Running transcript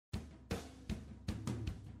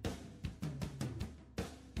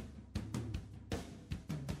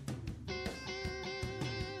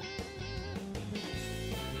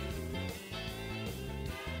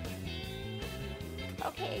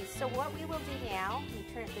Okay, so what we will do now, let me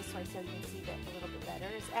turn it this way so you can see that a little bit better,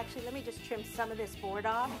 is actually let me just trim some of this board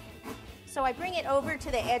off. So I bring it over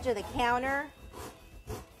to the edge of the counter,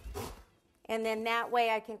 and then that way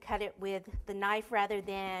I can cut it with the knife rather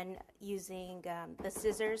than using the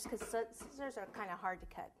scissors, because scissors are kind of hard to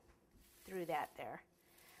cut through that there.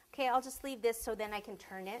 Okay, I'll just leave this so then I can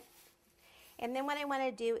turn it. And then what I want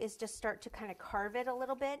to do is just start to kind of carve it a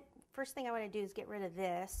little bit. First thing I want to do is get rid of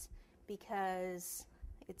this because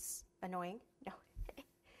it's annoying. No.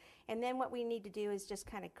 And then what we need to do is just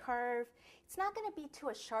kind of carve. It's not going to be to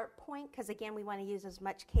a sharp point because again we want to use as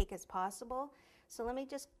much cake as possible. So let me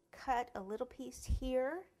just cut a little piece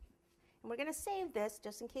here. And we're going to save this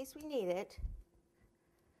just in case we need it.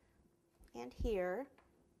 And here.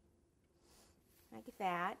 Like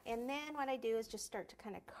that. And then what I do is just start to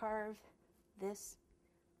kind of carve this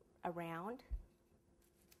around.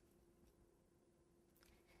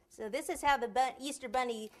 So this is how the Easter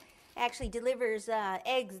Bunny actually delivers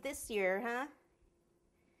eggs this year, huh?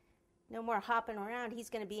 No more hopping around. He's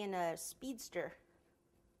going to be in a speedster.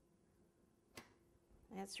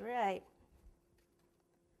 That's right.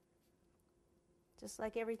 Just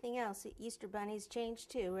like everything else, the Easter Bunny's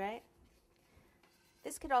changed too, right?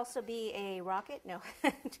 This could also be a rocket. No.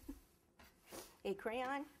 A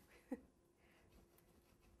crayon.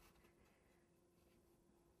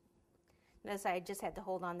 Notice I just had to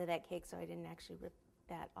hold on to that cake so I didn't actually rip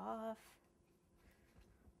that off.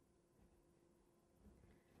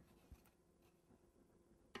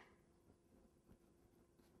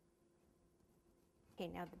 Okay,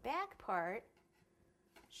 now the back part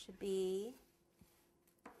should be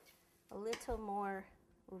a little more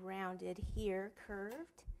rounded here,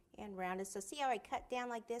 curved and rounded. So see how I cut down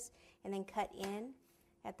like this and then cut in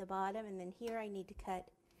at the bottom, and then here I need to cut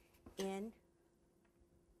in.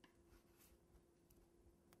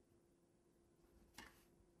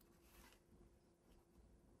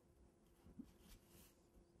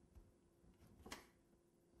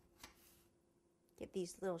 Get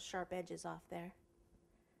these little sharp edges off there.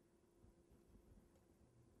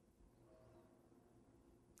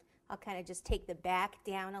 I'll kind of just take the back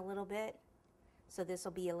down a little bit, so this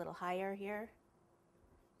will be a little higher here.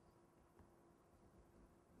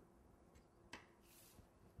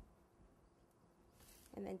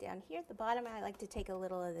 And then down here at the bottom, I like to take a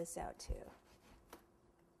little of this out too.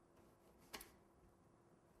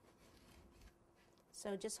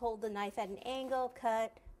 So just hold the knife at an angle,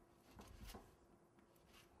 cut.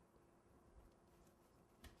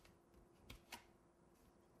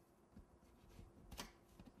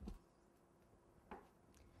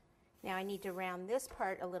 Now I need to round this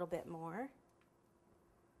part a little bit more.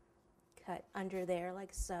 Cut under there like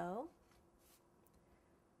so.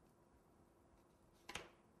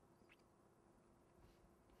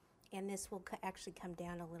 And this will actually come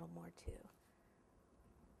down a little more too.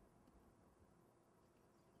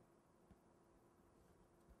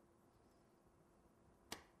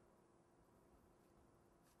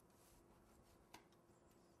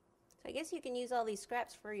 So I guess you can use all these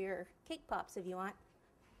scraps for your cake pops if you want.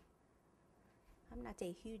 I'm not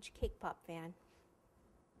a huge cake pop fan,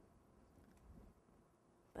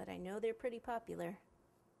 but I know they're pretty popular.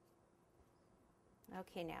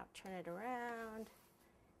 Okay, now turn it around,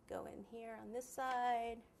 go in here on this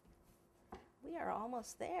side. We are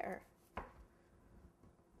almost there.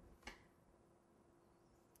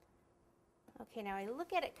 Okay, now I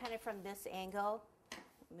look at it kind of from this angle.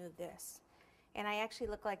 Move this. And I actually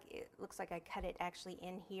looks like I cut it actually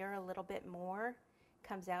in here a little bit more.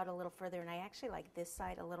 Comes out a little further, and I actually like this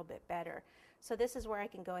side a little bit better. So this is where I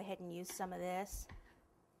can go ahead and use some of this.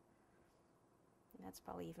 And that's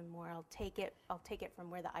probably even more. I'll take it from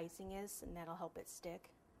where the icing is, and that'll help it stick.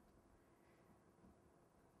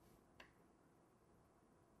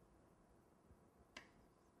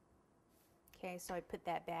 Okay, so I put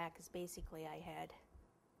that back because basically I had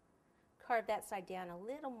carved that side down a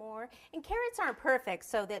little more. And carrots aren't perfect,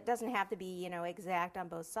 so that doesn't have to be, you know, exact on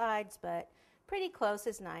both sides, but pretty close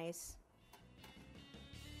is nice.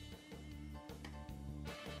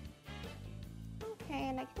 Okay,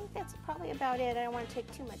 and I think that's probably about it. I don't want to take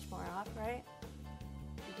too much more off, right?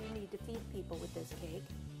 We do need to feed people with this cake.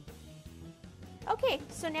 Okay,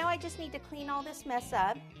 so now I just need to clean all this mess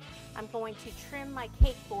up. I'm going to trim my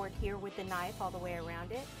cake board here with the knife all the way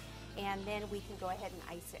around it, and then we can go ahead and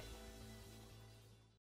ice it.